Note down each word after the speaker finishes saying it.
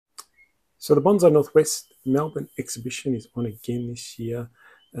So the Bonsai Northwest Melbourne Exhibition is on again this year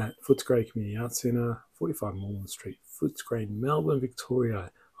at Footscray Community Arts Centre, 45 Moreland Street, Footscray, Melbourne, Victoria,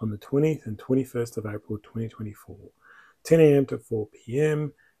 on the 20th and 21st of April 2024, 10 a.m. to 4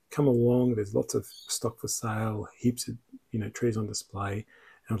 p.m. Come along. There's lots of stock for sale, heaps of trees on display,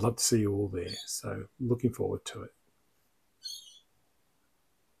 and I'd love to see you all there. So looking forward to it.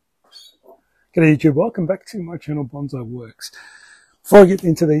 G'day YouTube, welcome back to my channel Bonsai Works. Before I get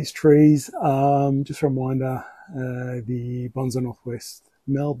into these trees, just a reminder, the Bonsai Northwest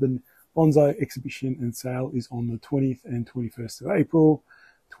Melbourne Bonsai Exhibition and Sale is on the 20th and 21st of April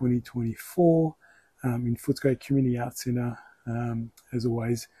 2024 in Footscray Community Arts Centre. As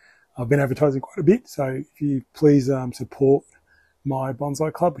always, I've been advertising quite a bit, so if you please support my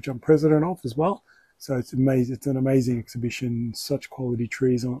bonsai club, which I'm president of as well. So it's amazing. It's an amazing exhibition, such quality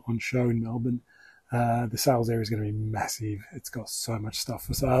trees on show in Melbourne. The sales area is going to be massive. It's got so much stuff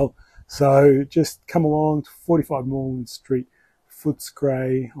for sale. So just come along to 45 Moreland Street,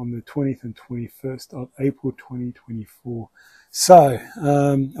 Footscray, on the 20th and 21st of April 2024. So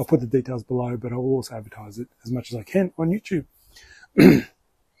I'll put the details below, but I'll also advertise it as much as I can on YouTube.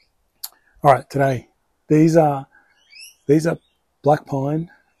 All right, today these are black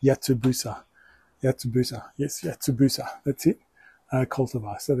pine Yatsubusa. Yatsubusa, yes, Yatsubusa, that's it,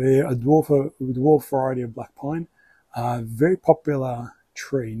 cultivar. So they're a dwarf variety of black pine, very popular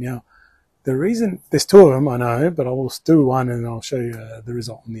tree. Now, the reason, there's two of them, I know, but I will do one and I'll show you the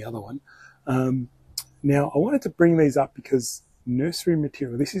result on the other one. Now, I wanted to bring these up because nursery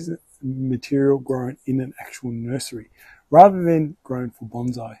material, this is material grown in an actual nursery, rather than grown for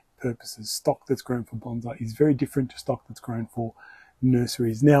bonsai purposes. Stock that's grown for bonsai is very different to stock that's grown for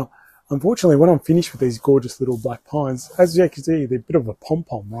nurseries. Now, unfortunately, when I'm finished with these gorgeous little black pines, as you can see, they're a bit of a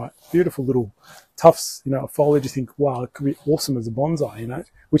pom-pom, right? Beautiful little tufts, foliage. You think, wow, it could be awesome as a bonsai,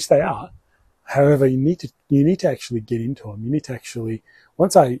 which they are. However, you need to actually get into them. You need to actually,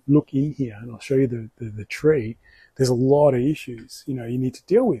 once I look in here and I'll show you the tree, there's a lot of issues, you need to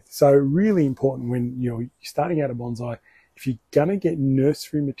deal with. So really important when, you're starting out a bonsai, if you're going to get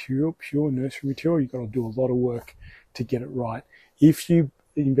nursery material, pure nursery material, you've got to do a lot of work to get it right. If you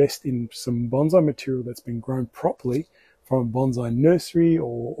invest in some bonsai material that's been grown properly from a bonsai nursery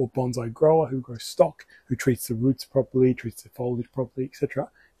or bonsai grower who grows stock, who treats the roots properly, treats the foliage properly, etc.,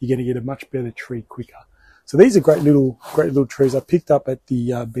 you're going to get a much better tree quicker. So these are great little trees I picked up at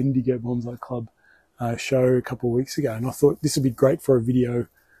the Bendigo Bonsai Club show a couple of weeks ago, and I thought this would be great for a video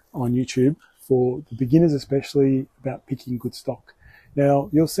on YouTube for the beginners, especially about picking good stock. Now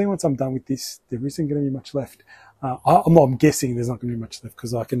you'll see once I'm done with this, there isn't going to be much left. I'm guessing there's not going to be much left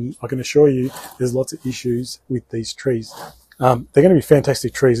because I can assure you there's lots of issues with these trees. They're going to be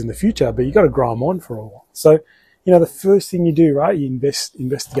fantastic trees in the future, but you've got to grow them on for a while. So, the first thing you do, right, you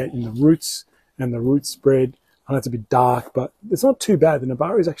investigate in the roots and the root spread. I know it's a bit dark, but it's not too bad. The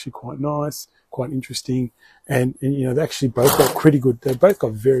Nabari is actually quite nice, quite interesting, and they actually both got pretty good. They both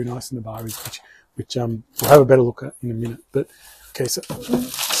got very nice Nabaris, which we'll have a better look at in a minute. But okay, so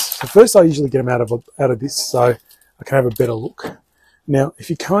first I usually get them out of this, so I can have a better look. Now, if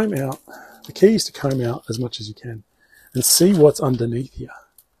you comb out, the key is to comb out as much as you can and see what's underneath here.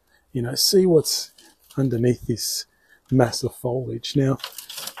 See what's underneath this mass of foliage. Now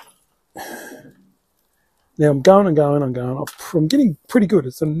I'm going. I'm getting pretty good.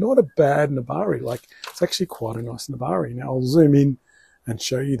 It's not a bad Nabari. It's actually quite a nice Nabari. Now I'll zoom in and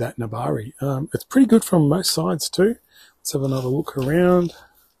show you that Nabari. It's pretty good from most sides too. Let's have another look around.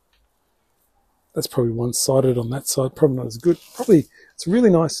 That's probably one-sided on that side. Probably not as good. Probably it's a really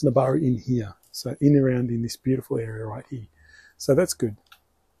nice Nabari in here. So around in this beautiful area right here. So that's good.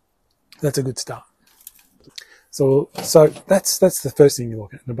 That's a good start. So that's the first thing you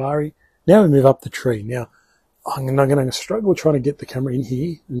look at, Nabari. Now we move up the tree. Now I'm going to struggle trying to get the camera in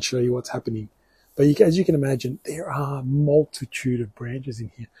here and show you what's happening. But as you can imagine, there are a multitude of branches in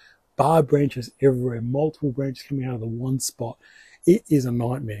here. Bar branches everywhere, multiple branches coming out of the one spot. It is a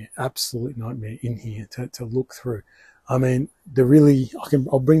nightmare, absolute nightmare in here to look through. I mean,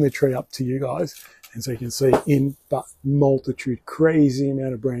 I'll bring the tree up to you guys, and so you can see but multitude, crazy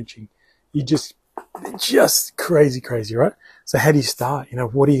amount of branching. Just crazy, right? So how do you start?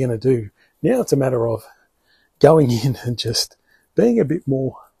 What are you going to do? Now it's a matter of going in and just being a bit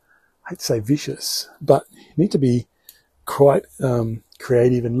more, I hate to say vicious, but you need to be quite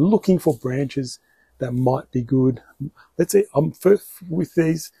creative and looking for branches that might be good. Let's say with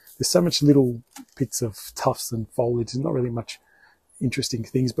these, there's so much little bits of tufts and foliage. There's not really much interesting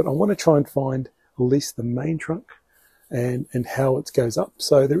things, but I want to try and find at least the main trunk and how it goes up.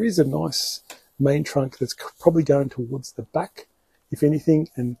 So there is a nice main trunk that's probably going towards the back, if anything,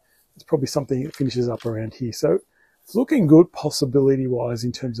 and It's probably something that finishes up around here. So it's looking good possibility-wise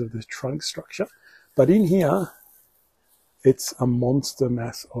in terms of the trunk structure. But in here, it's a monster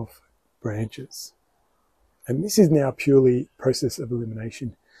mass of branches. And this is now purely process of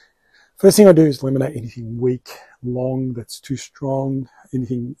elimination. First thing I do is eliminate anything weak, long, that's too strong,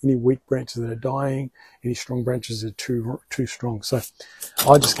 any weak branches that are dying, any strong branches that are too strong. So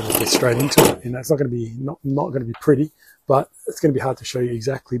I'm just going to get straight into it. And that's not going to be not going to be pretty, but it's going to be hard to show you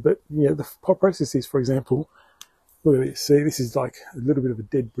exactly. But yeah, the process is, for example, look at this. See, this is like a little bit of a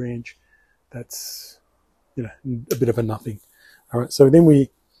dead branch. That's, you know, a bit of a nothing. All right. So then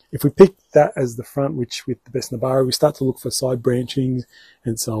if we pick that as the front, which with the best Nabara, we start to look for side branchings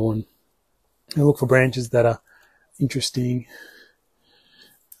and so on. And look for branches that are interesting.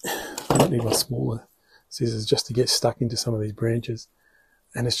 I don't need my smaller scissors just to get stuck into some of these branches.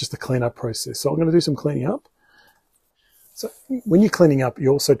 And it's just a cleanup process. So I'm going to do some cleaning up. So when you're cleaning up,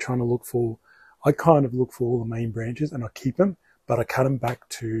 you're also trying to look for, I kind of look for all the main branches and I keep them, but I cut them back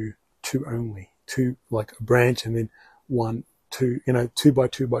to two only. Two, like a branch and then one, two, you know, 2 by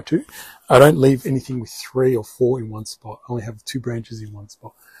 2 by 2. I don't leave anything with 3 or 4 in one spot. I only have 2 branches in one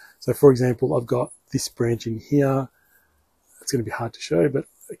spot. So for example, I've got this branch in here. It's going to be hard to show, but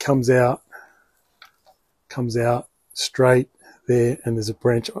it comes out straight there, and there's a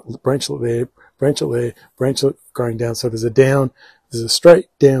branchlet there, branchlet going down. So there's a straight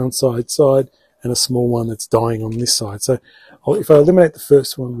down side, and a small one that's dying on this side. So if I eliminate the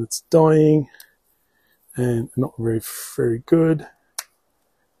first one that's dying and not very good,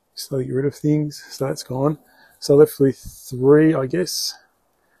 slowly get rid of things. So that's gone. So left with 3, I guess.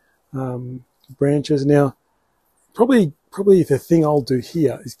 Branches. Now, probably the thing I'll do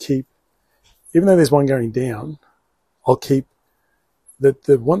here is keep, even though there's one going down, I'll keep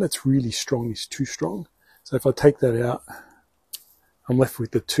the one that's really strong is too strong. So if I take that out, I'm left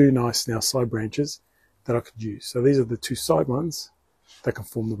with the 2 nice now side branches that I could use. So these are the 2 side ones that can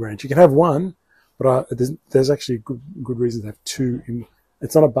form the branch. You can have one, but there's actually a good reason to have 2.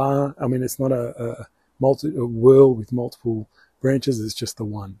 It's not a bar. I mean, it's not a whirl with multiple branches. It's just the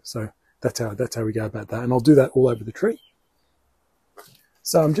one. So that's how we go about that. And I'll do that all over the tree.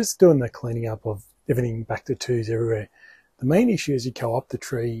 So I'm just doing the cleaning up of everything back to 2s everywhere. The main issue is you go up the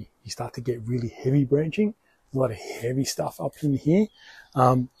tree, you start to get really heavy branching, a lot of heavy stuff up in here.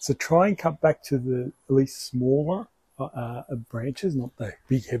 So try and cut back to the at least smaller branches, not the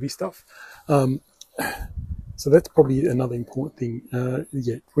big heavy stuff. So that's probably another important thing.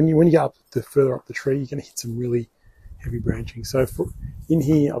 Yeah, when you get up further up the tree, you're going to hit some really heavy branching. So in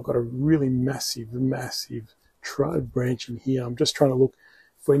here, I've got a really massive branch in here. I'm just trying to look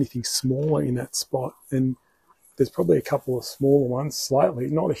for anything smaller in that spot, and there's probably a couple of smaller ones, slightly,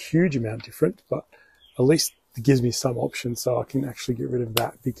 not a huge amount different, but at least it gives me some options so I can actually get rid of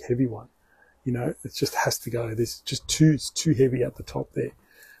that big heavy one. You know, it just has to go. There's just it's too heavy at the top there.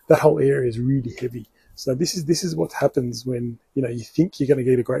 That whole area is really heavy. So this is what happens when, you know, you think you're going to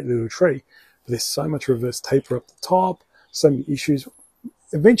get a great little tree, but there's so much reverse taper up the top, so many issues.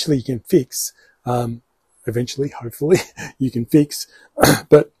 Eventually you can fix. Eventually, hopefully, you can fix.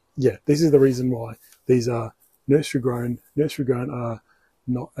 But yeah, this is the reason why these are nursery grown. Nursery grown are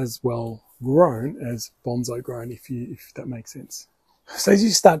not as well grown as bonsai grown, if that makes sense. So as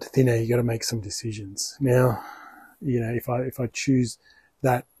you start to thin out, you got to make some decisions. Now, you know, if I choose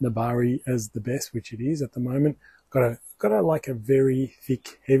that Nabari as the best, which it is at the moment, got a like a very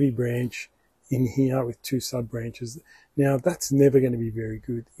thick, heavy branch in here with 2 sub branches. Now that's never going to be very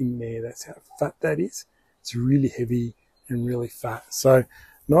good in there. That's how fat that is. It's really heavy and really fat. So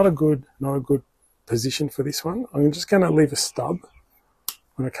not a good position for this one. I'm just going to leave a stub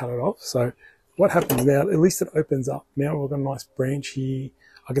when I cut it off. So what happens now, at least it opens up. Now we've got a nice branch here.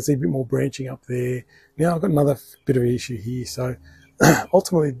 I can see a bit more branching up there. Now I've got another bit of an issue here. So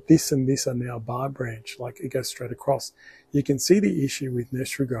ultimately this and this are now bar branch, like it goes straight across. You can see the issue with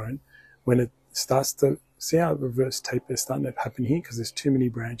nursery grown when it starts to, see how reverse taper is starting to happen here because there's too many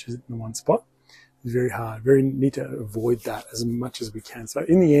branches in the one spot. It's very hard. Need to avoid that as much as we can. So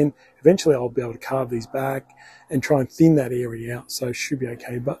in the end, eventually I'll be able to carve these back and try and thin that area out. So it should be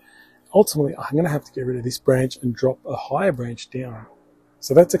okay. But ultimately, I'm going to have to get rid of this branch and drop a higher branch down.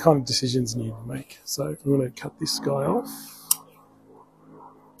 So that's the kind of decisions you need to make. So I'm going to cut this guy off.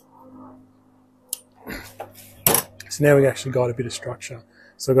 So now we've actually got a bit of structure.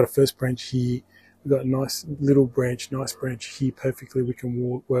 So I've got a first branch here. We've got a nice little branch, nice branch here perfectly. We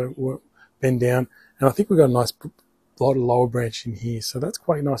can bend down. And I think we've got a nice lot of lower branch in here. So that's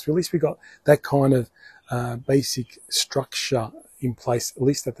quite nice. At least we got that kind of basic structure in place, at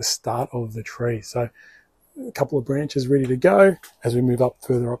least at the start of the tree. So a couple of branches ready to go as we move up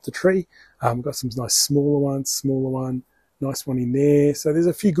further up the tree. We've got some nice smaller one, nice one in there. So there's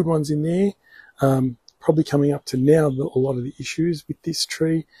a few good ones in there. Probably coming up to now a lot of the issues with this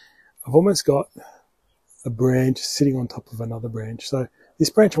tree. I've almost got a branch sitting on top of another branch. So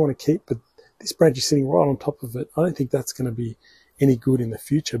this branch I want to keep, but this branch is sitting right on top of it. I don't think that's going to be any good in the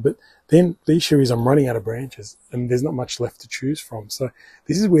future. But then the issue is I'm running out of branches and there's not much left to choose from. So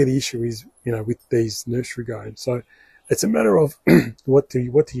this is where the issue is, you know, with these nursery growing. So it's a matter of what do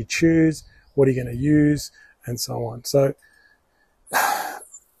you choose, what are you going to use, and so on. So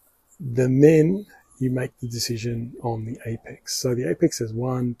then you make the decision on the apex. So the apex has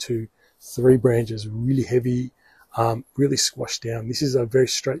 1, 2, 3 branches, really heavy, really squashed down. This is very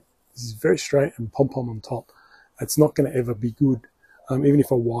straight and pom-pom on top. It's not going to ever be good. Even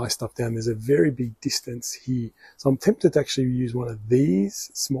if I wire stuff down, there's a very big distance here. So I'm tempted to actually use one of these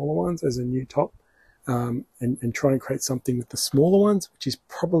smaller ones as a new top, and try and create something with the smaller ones, which is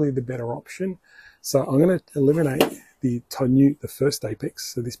probably the better option. So I'm going to eliminate the first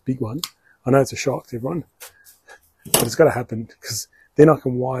apex, so this big one. I know it's a shock to everyone, but it's got to happen because then I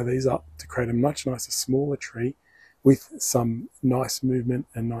can wire these up to create a much nicer, smaller tree with some nice movement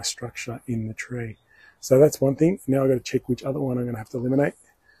and nice structure in the tree. So that's one thing. Now I've got to check which other one I'm going to have to eliminate.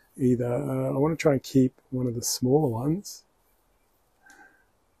 Either I want to try and keep one of the smaller ones.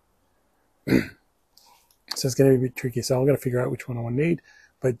 So it's going to be a bit tricky. So I'm going to figure out which one I want to need.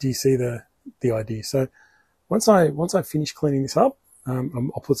 But do you see the idea? So once I finish cleaning this up,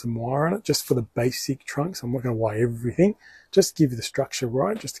 I'll put some wire on it just for the basic trunks. I'm not going to wire everything, just to give you the structure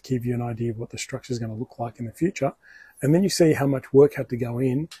right, just to give you an idea of what the structure is going to look like in the future. And then you see how much work had to go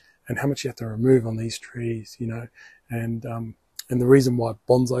in and how much you have to remove on these trees, you know. And the reason why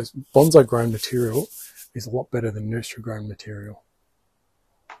bonsai grown material is a lot better than nursery grown material.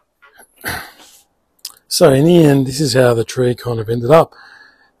 So in the end, this is how the tree kind of ended up.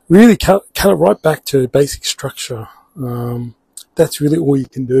 Really cut it right back to basic structure. That's really all you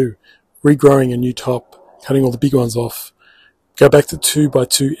can do. Regrowing a new top, cutting all the big ones off, go back to 2 by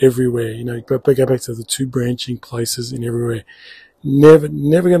 2 everywhere, you know, go back to the 2 branching places in everywhere.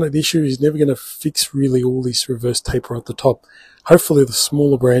 The issue is never gonna fix really all this reverse taper at the top. Hopefully the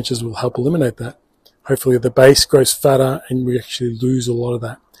smaller branches will help eliminate that. Hopefully the base grows fatter and we actually lose a lot of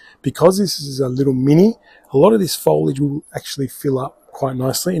that. Because this is a little mini, a lot of this foliage will actually fill up quite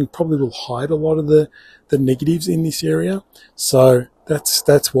nicely and probably will hide a lot of the negatives in this area. So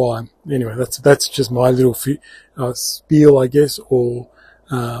that's why. Anyway, that's just my little spiel, I guess, or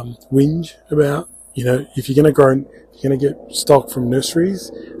whinge about, you know, if you're going to get stock from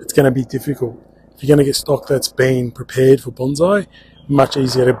nurseries, it's going to be difficult. If you're going to get stock that's been prepared for bonsai, much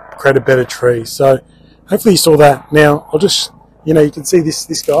easier to create a better tree. So hopefully you saw that. Now I'll just, you know, you can see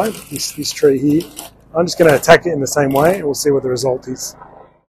this guy, this tree here. I'm just going to attack it in the same way and we'll see what the result is.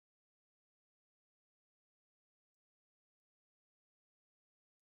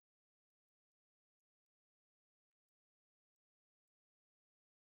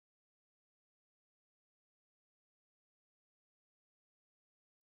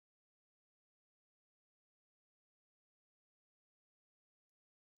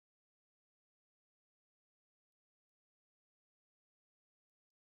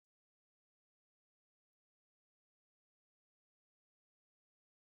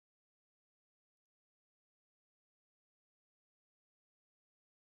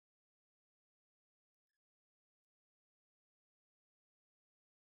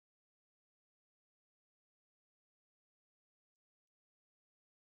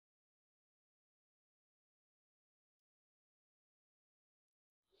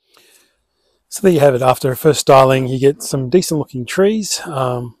 So there you have it. After first styling, you get some decent looking trees,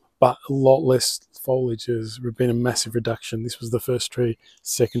 but a lot less foliage. There's been a massive reduction. This was the first tree,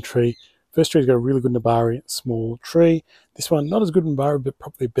 second tree. First tree's got a really good nabari, small tree. This one, not as good nabari, but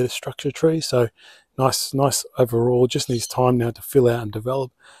probably a better structure tree. So nice overall. Just needs time now to fill out and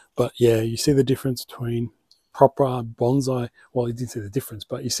develop. But yeah, you see the difference between proper bonsai. Well, you didn't see the difference,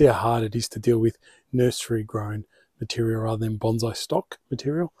 but you see how hard it is to deal with nursery grown material rather than bonsai stock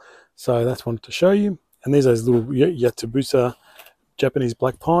material. So that's what I wanted to show you. And there's those little Yatsubusa Japanese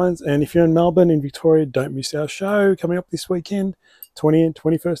black pines. And if you're in Melbourne, in Victoria, don't miss our show coming up this weekend, 20th and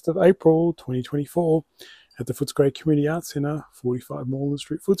 21st of April, 2024, at the Footscray Community Arts Centre, 45 Moreland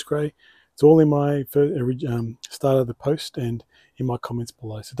Street, Footscray. It's all in my start of the post and in my comments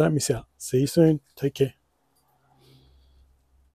below. So don't miss out. See you soon. Take care.